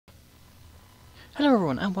Hello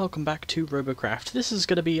everyone and welcome back to Robocraft. This is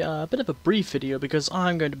going to be a bit of a brief video because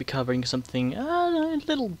I'm going to be covering something a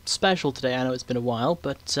little special today. I know it's been a while,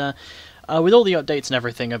 but with all the updates and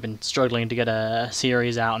everything, I've been struggling to get a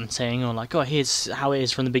series out and saying, here's how it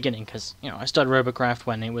is from the beginning, because, I started Robocraft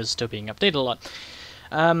when it was still being updated a lot.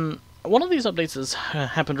 One of these updates that's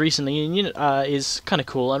happened recently is kind of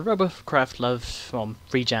cool, and Robocraft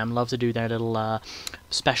FreeJam love to do their little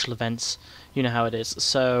special events. You know how it is.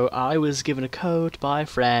 So I was given a code by a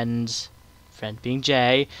friend being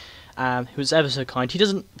Jay, who was ever so kind. He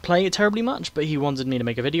doesn't play it terribly much, but he wanted me to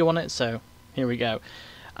make a video on it, so here we go.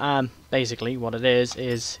 Basically, what it is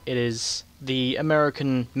the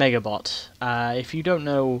American Megabot. If you don't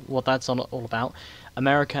know what that's all about,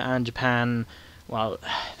 America and Japan. Well,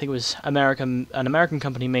 I think it was an American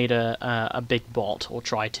company made a big bot, or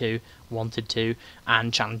wanted to,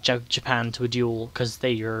 and challenged Japan to a duel because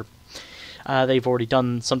they've already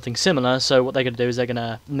done something similar. So what they're going to do is they're going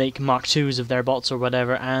to make Mark IIs of their bots or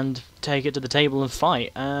whatever and take it to the table and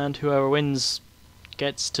fight, and whoever wins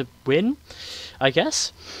gets to win, I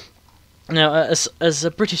guess. Now, as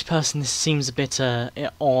a British person, this seems a bit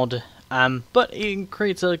odd. But it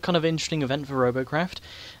creates a kind of interesting event for Robocraft,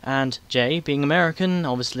 and Jay, being American,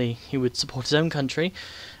 obviously he would support his own country,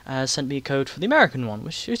 sent me a code for the American one,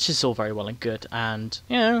 which is all very well and good, and,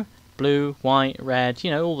 blue, white, red,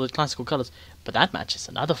 all the classical colours, but that matches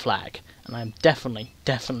another flag, and I'm definitely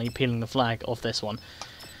peeling the flag off this one,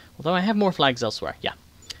 although I have more flags elsewhere. Yeah.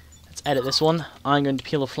 Let's edit this one. I'm going to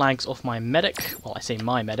peel the flags off my medic. Well, I say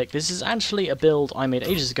my medic. This is actually a build I made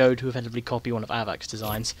ages ago to effectively copy one of Avak's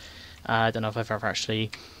designs. I don't know if I've ever actually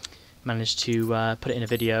managed to put it in a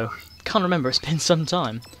video. Can't remember, it's been some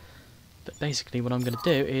time. But basically what I'm going to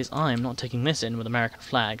do is I'm not taking this in with American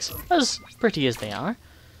flags, as pretty as they are.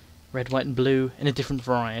 Red, white and blue in a different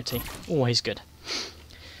variety. Always good.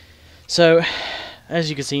 So, as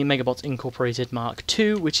you can see, Megabots incorporated Mark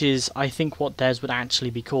II, which is, I think, what theirs would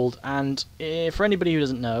actually be called. And for anybody who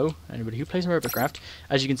doesn't know, anybody who plays Robocraft,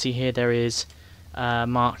 as you can see here, there is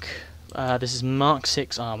this is Mark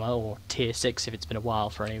 6 armor, or Tier 6 if it's been a while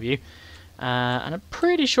for any of you. And I'm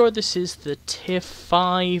pretty sure this is the Tier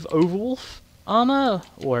 5 Overwolf armor,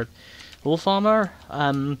 or Wolf armor.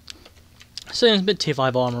 So there's a bit Tier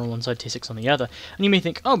 5 armor on one side, Tier 6 on the other. And you may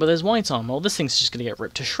think, oh, but there's white armor. Well, this thing's just going to get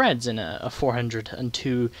ripped to shreds in a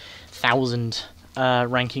 402,000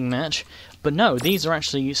 ranking match. But no, these are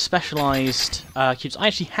actually specialized cubes. I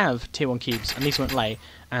actually have Tier 1 cubes, and these won't lay.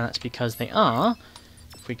 And that's because they are,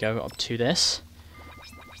 if we go up to this,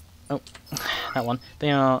 oh, that one,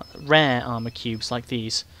 they are rare armor cubes like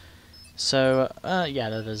these. So, yeah,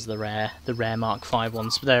 there's the rare Mark 5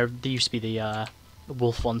 ones. They used to be the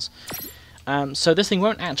Wolf ones. So this thing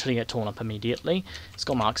won't actually get torn up immediately. It's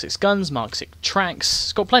got Mark 6 guns, Mark 6 tracks,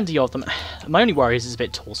 it's got plenty of them. My only worry is it's a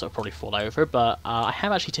bit tall, so it'll probably fall over, but I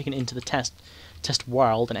have actually taken it into the test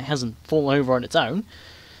world, and it hasn't fallen over on its own.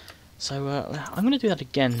 So I'm going to do that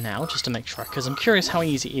again now, just to make sure, because I'm curious how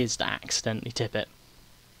easy it is to accidentally tip it.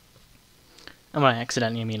 And when I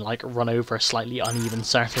accidentally, I mean like run over a slightly uneven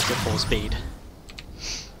surface at full speed.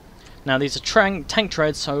 Now these are tank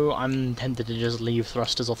treads, so I'm tempted to just leave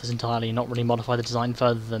thrusters off this entirely and not really modify the design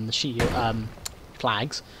further than the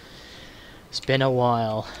flags. It's been a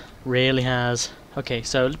while, really has. Okay,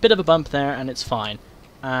 so a bit of a bump there and it's fine.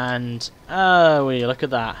 And, oh, look at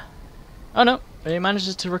that. Oh no, it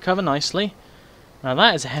manages to recover nicely. Now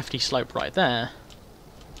that is a hefty slope right there.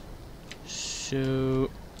 So,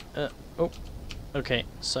 oh, okay,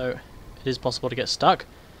 so it is possible to get stuck,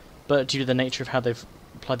 but due to the nature of how they've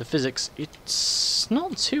apply the physics, it's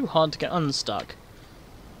not too hard to get unstuck.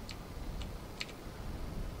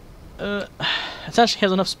 It actually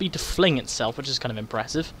has enough speed to fling itself, which is kind of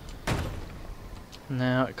impressive.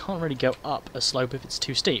 Now, it can't really go up a slope if it's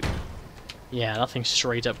too steep. Yeah, that thing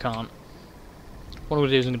straight up can't. What I'm going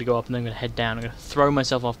to do is I'm going to go up and then I'm going to head down. I'm going to throw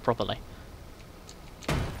myself off properly.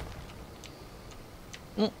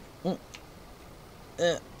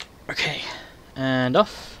 Okay, and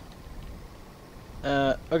off.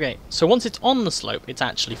 Okay, so once it's on the slope, it's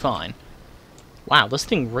actually fine. Wow, this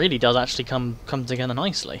thing really does actually come together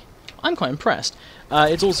nicely. I'm quite impressed.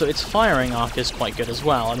 Its firing arc is quite good as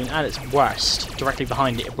well. I mean, at its worst, directly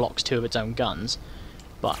behind it, it blocks 2 of its own guns.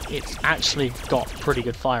 But it's actually got pretty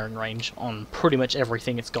good firing range on pretty much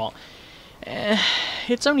everything it's got.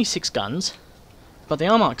 It's only 6 guns, but they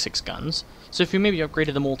are Mark 6 guns. So if you maybe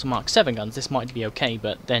upgraded them all to Mark 7 guns, this might be okay,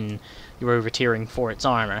 but then you're over-tiering for its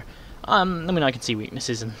armor. I mean, I can see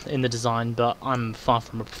weaknesses in the design, but I'm far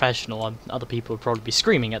from a professional. Other people would probably be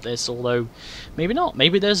screaming at this, although maybe not.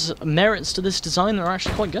 Maybe there's merits to this design that are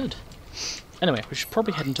actually quite good. Anyway, we should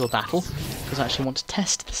probably head into a battle, because I actually want to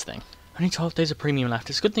test this thing. Only 12 days of premium left.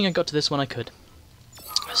 It's a good thing I got to this when I could.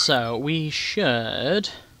 So, we should...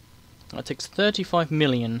 It takes 35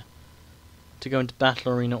 million to go into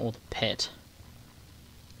Battle Arena or the Pit.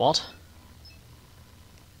 What?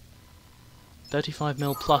 35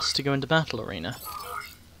 mil plus to go into Battle Arena.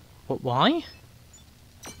 What, why?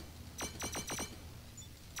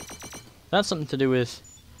 That's something to do with...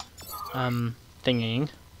 thingying.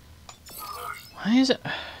 Why is it...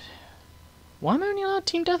 Why am I only allowed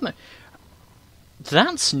Team Deathmatch?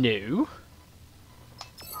 That's new!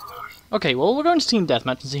 Okay, well, we're going to Team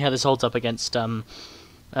Deathmatch and see how this holds up against, no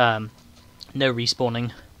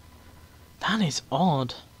respawning. That is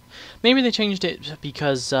odd. Maybe they changed it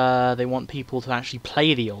because, they want people to actually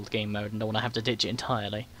play the old game mode and don't want to have to ditch it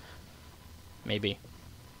entirely. Maybe.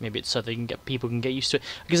 Maybe it's so they can people can get used to it.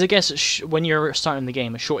 Because I guess when you're starting the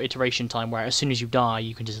game, a short iteration time where as soon as you die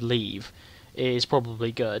you can just leave is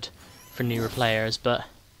probably good for newer players, but...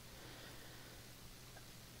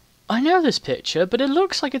 I know this picture, but it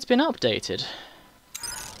looks like it's been updated.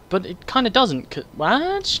 But it kind of doesn't.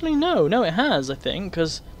 Well, actually, no, it has, I think,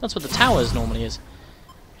 because that's what the towers normally is.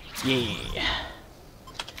 Yeah.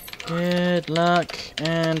 Good luck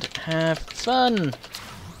and have fun.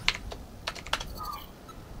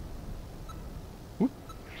 Whoop.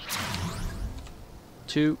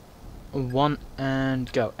 2, 1,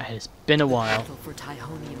 and go. It has been a while. Battle for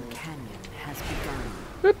Tyhonium Canyon has begun.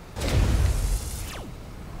 Whoop.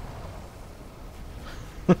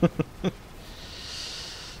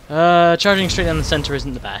 Charging straight down the center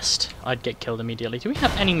isn't the best. I'd get killed immediately. Do we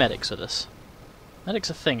have any medics with us? Medics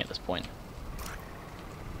a thing at this point.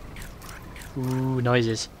 Ooh,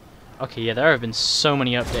 noises. Okay, yeah, there have been so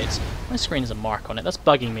many updates. My screen has a mark on it. That's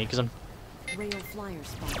bugging me because I'm... Rail flyer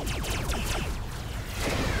spotted.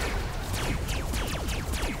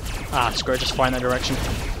 Ah, screw it, just fly in that direction.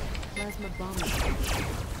 Plasma bomber spotted.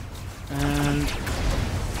 And...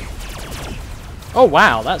 Oh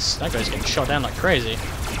wow, that guy's getting shot down like crazy.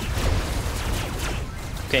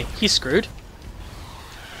 Okay, he's screwed.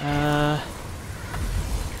 Plasma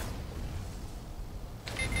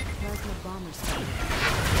bomber spotted.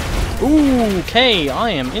 Ooh, okay, I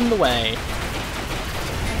am in the way.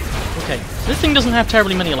 Okay, this thing doesn't have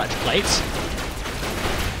terribly many electric plates.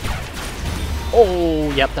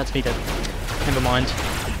 Oh, yep, that's me dead. Never mind.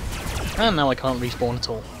 And now I can't respawn at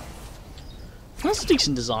all. That's a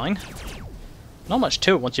decent design. Not much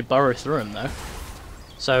to it once you burrow through him, though.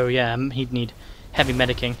 So, yeah, he'd need heavy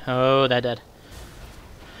medicing. Oh, they're dead.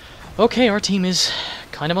 Okay, our team is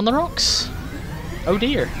kind of on the rocks. Oh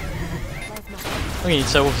dear. Okay,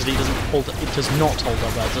 so obviously it does not hold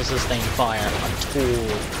up well to sustain fire at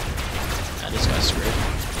all. This guy's screwed.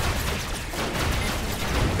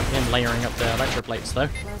 Again, layering up the electroplates, though.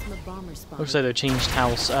 Looks like they've changed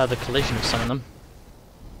how the collision of some of them.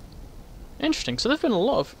 Interesting. So there've been a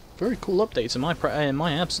lot of very cool updates in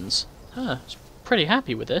my absence. I was pretty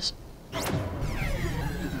happy with this.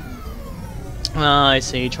 I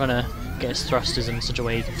see. Trying to get his thrusters in such a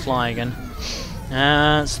way he can fly again.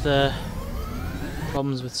 That's the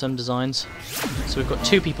problems with some designs. So we've got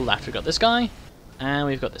 2 people left. We've got this guy, and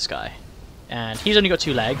we've got this guy. And he's only got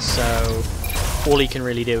 2 legs, so all he can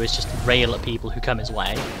really do is just rail at people who come his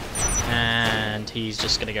way. And he's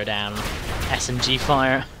just going to go down SMG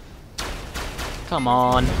fire. Come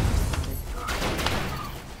on.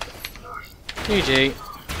 GG.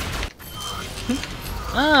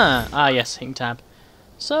 Yes, hitting tab.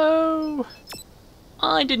 So,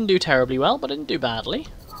 I didn't do terribly well, but I didn't do badly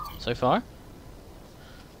so far.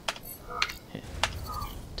 Hit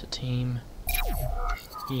to team.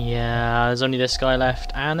 Yeah, there's only this guy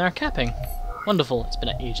left, and they're capping. Wonderful. It's been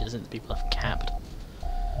ages since people have capped.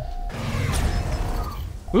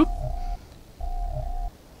 Whoop.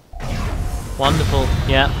 Wonderful.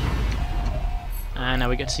 Yeah. And now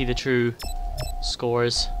we get to see the true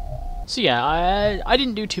scores. So yeah, I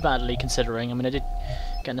didn't do too badly considering. I mean, I did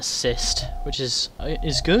get an assist, which is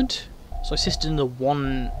good. So I assisted in the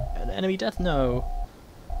 1 enemy death? No.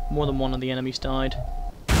 More than 1 of the enemies died.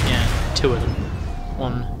 Yeah, 2 of them.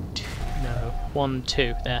 1, 2, no. 1,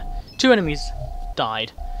 2, there. 2 enemies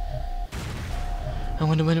died. I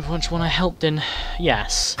wonder which one I helped in.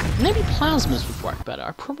 Yes. Maybe plasmas would work better.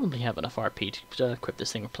 I probably have enough RP to equip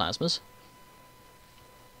this thing with plasmas.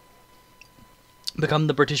 Become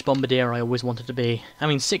the British bombardier I always wanted to be. I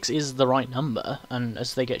mean, 6 is the right number, and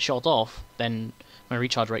as they get shot off, then my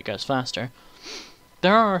recharge rate goes faster.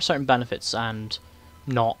 There are certain benefits and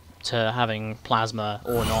not to having plasma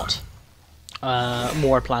or not.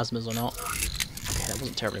 More plasmas or not. Okay, that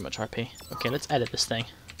wasn't terribly much RP. Okay, let's edit this thing.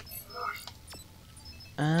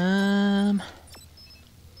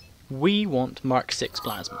 We want Mark 6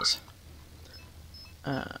 plasmas.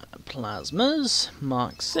 Plasmas,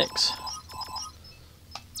 Mark 6.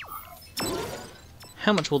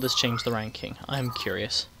 How much will this change the ranking? I'm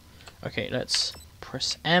curious. Okay, let's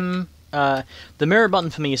press M. The mirror button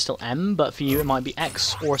for me is still M, but for you it might be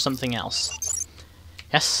X or something else.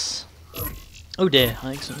 Yes! Oh dear,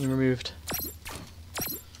 I accidentally removed.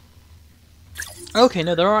 Okay,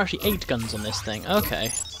 no, there are actually 8 guns on this thing.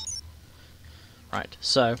 Okay. Right,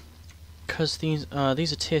 so, because these are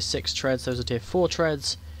tier 6 treads, those are tier 4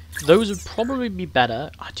 treads, those would probably be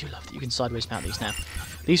better. I do love that you can sideways mount these now.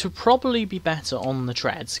 These would probably be better on the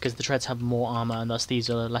treads, because the treads have more armor, and thus these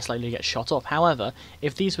are less likely to get shot off. However,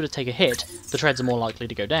 if these were to take a hit, the treads are more likely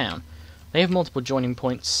to go down. They have multiple joining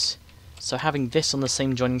points, so having this on the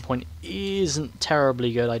same joining point isn't a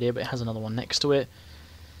terribly good idea, but it has another one next to it.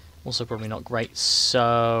 Also probably not great,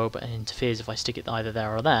 so, but it interferes if I stick it either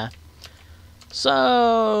there or there.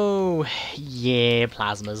 So, yeah,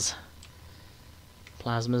 plasmas.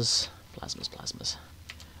 Plasmas.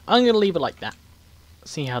 I'm going to leave it like that.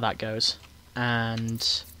 See how that goes. And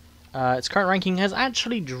its current ranking has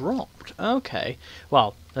actually dropped. Okay.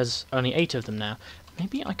 Well, there's only 8 of them now.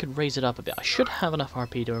 Maybe I could raise it up a bit. I should have enough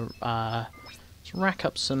RP to rack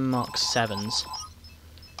up some Mark 7s.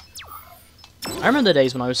 I remember the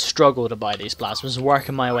days when I was struggled to buy these plasmas,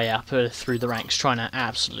 working my way up through the ranks, trying to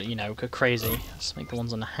absolutely, you know, go crazy. Let's make the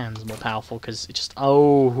ones on the hands more powerful, because it just...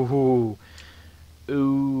 Oh!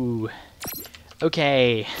 Ooh.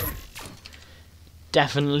 Okay.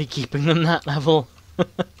 Definitely keeping them that level.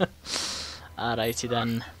 Alrighty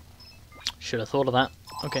then. Should have thought of that.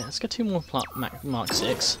 Okay, let's get 2 more Mark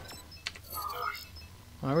 6.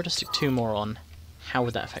 If I were to stick 2 more on, how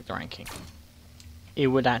would that affect the ranking? It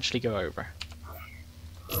would actually go over.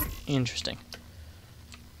 Interesting.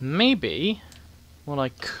 Maybe what I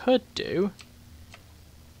could do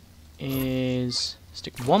is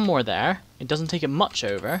stick 1 more there. It doesn't take it much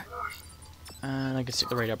over. And I can stick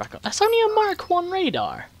the radar back up. That's only a Mark 1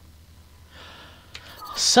 radar.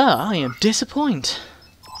 Sir, I am disappointed.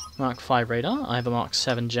 Mark 5 radar. I have a Mark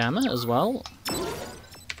 7 jammer as well.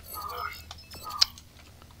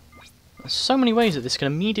 There's so many ways that this can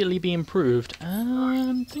immediately be improved.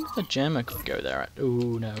 I think the jammer could go there.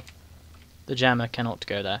 Ooh, no. The jammer cannot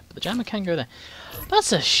go there. But the jammer can go there.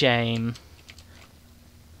 That's a shame.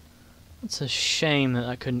 It's a shame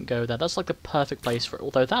that couldn't go there. That's like the perfect place for it.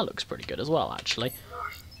 Although that looks pretty good as well, actually.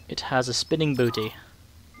 It has a spinning booty.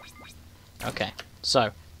 Okay,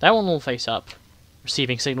 so that one will face up,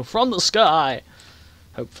 receiving signal from the sky,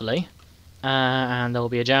 hopefully. And there will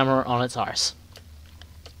be a jammer on its arse.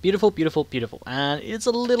 Beautiful, beautiful, beautiful. And it's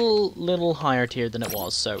a little higher tier than it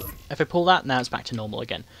was. So if I pull that, now it's back to normal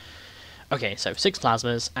again. Okay, so 6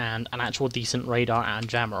 plasmas and an actual decent radar and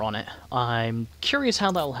jammer on it. I'm curious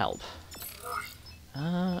how that will help.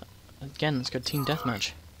 Again, let's go Team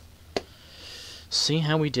Deathmatch. See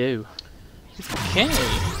how we do. Okay.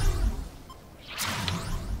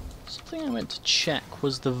 Something I went to check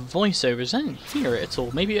was the voiceovers. I didn't hear it at all.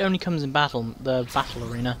 Maybe it only comes in the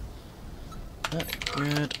battle arena. But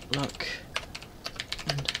good luck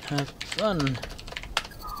and have fun.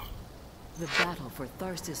 The battle for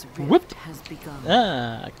Tharsis Rift Whoop. has begun.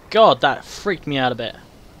 Ah, God, that freaked me out a bit.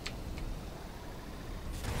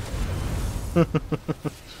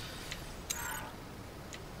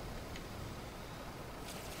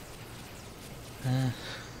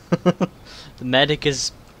 The medic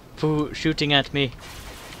is shooting at me.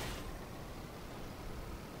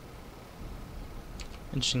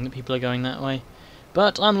 Interesting that people are going that way.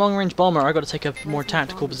 But I'm long-range bomber, I've got to take a more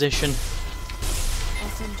tactical position.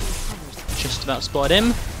 Just about spotted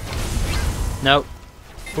him. No.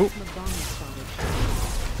 Ooh.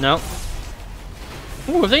 No.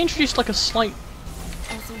 Ooh, have they introduced like a slight...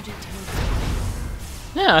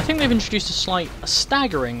 Yeah, I think they've introduced a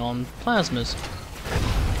staggering on plasmas.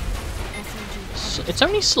 So it's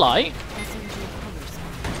only slight.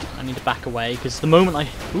 I need to back away, because the moment I...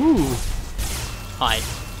 Ooh. Hi.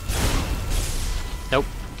 Nope.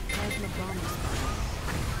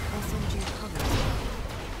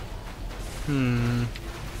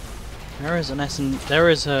 There is an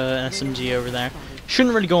SMG over there.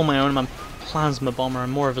 Shouldn't really go on my own. I'm a plasma bomber.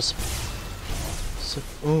 I'm more of a...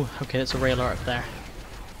 Oh, okay, that's a railer up there.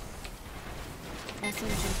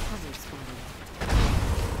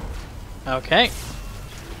 Okay.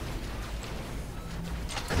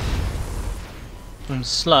 I'm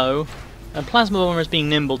slow. And plasma bombers being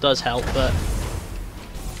nimble does help, but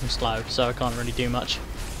I'm slow, so I can't really do much.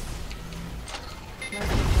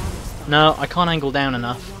 No, I can't angle down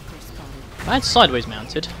enough. If I had sideways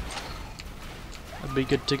mounted, I'd should be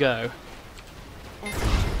good to go.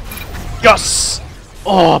 Yes!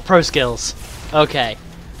 Oh, pro skills. Okay.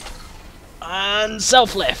 And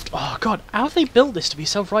self-lift. Oh god, how have they built this to be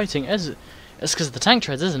self-righting? It's because of the tank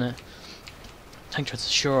treads, isn't it? Tank treads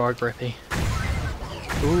sure are grippy.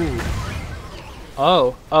 Ooh.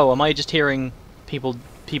 Oh, am I just hearing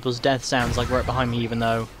people's death sounds like right behind me, even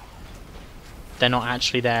though they're not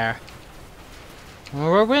actually there?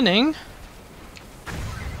 Well, we're winning.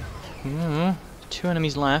 2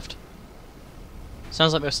 enemies left.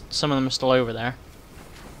 Sounds like some of them are still over there.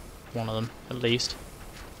 One of them, at least.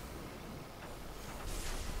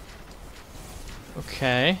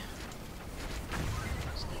 Okay.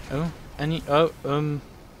 Oh,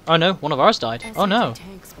 oh no, one of ours died. Oh no.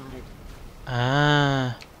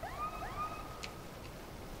 Ah.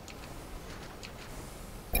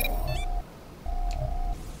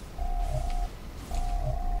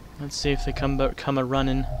 Let's see if they come a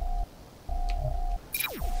running.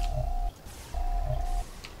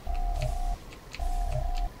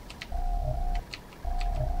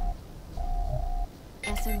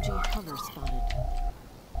 SMG hover spotted.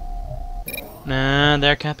 Nah,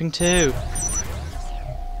 they're camping too.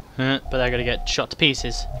 But they're gonna get shot to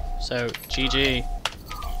pieces. So, GG.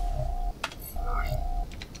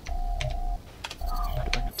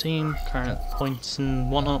 Put back a team, current points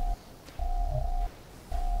and whatnot.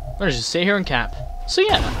 I'll just sit here and cap. So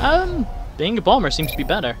yeah, being a bomber seems to be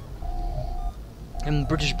better. And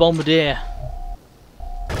British Bombardier.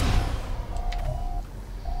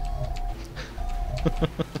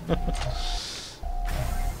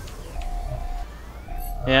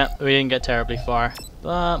 Yeah, we didn't get terribly far.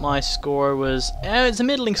 But my score was... it's a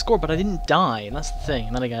middling score, but I didn't die, and that's the thing.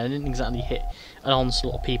 And then again, I didn't exactly hit an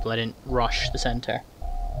onslaught of people. I didn't rush the center.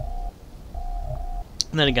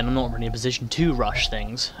 And then again, I'm not really in a position to rush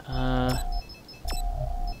things. That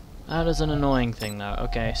is an annoying thing, though.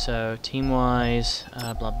 Okay, so team-wise,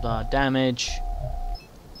 blah blah, damage.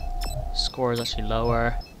 Score is actually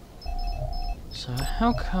lower. So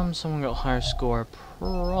how come someone got a higher score?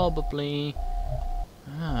 Probably...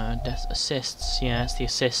 death assists. Yeah, it's the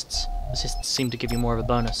assists. Assists seem to give you more of a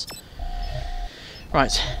bonus.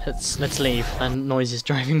 Right, let's leave. That noise is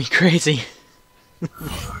driving me crazy.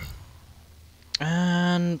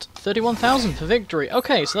 And 31,000 for victory.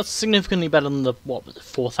 Okay, so that's significantly better than the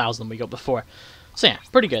 4,000 we got before. So yeah,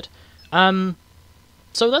 pretty good.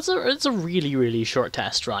 So it's a really short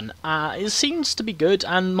test run. It seems to be good,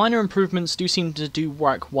 and minor improvements do seem to do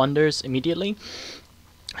work wonders immediately.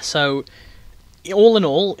 So all in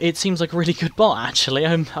all, it seems like a really good bot. Actually,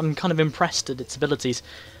 I'm kind of impressed at its abilities.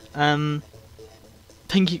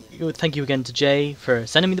 Thank you again to Jay for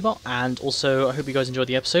sending me the bot, and also I hope you guys enjoyed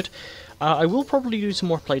the episode. I will probably do some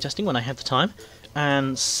more playtesting when I have the time,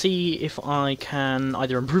 and see if I can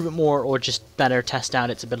either improve it more or just better test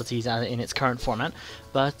out its abilities in its current format.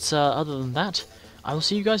 But other than that, I will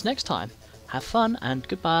see you guys next time. Have fun, and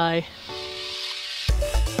goodbye.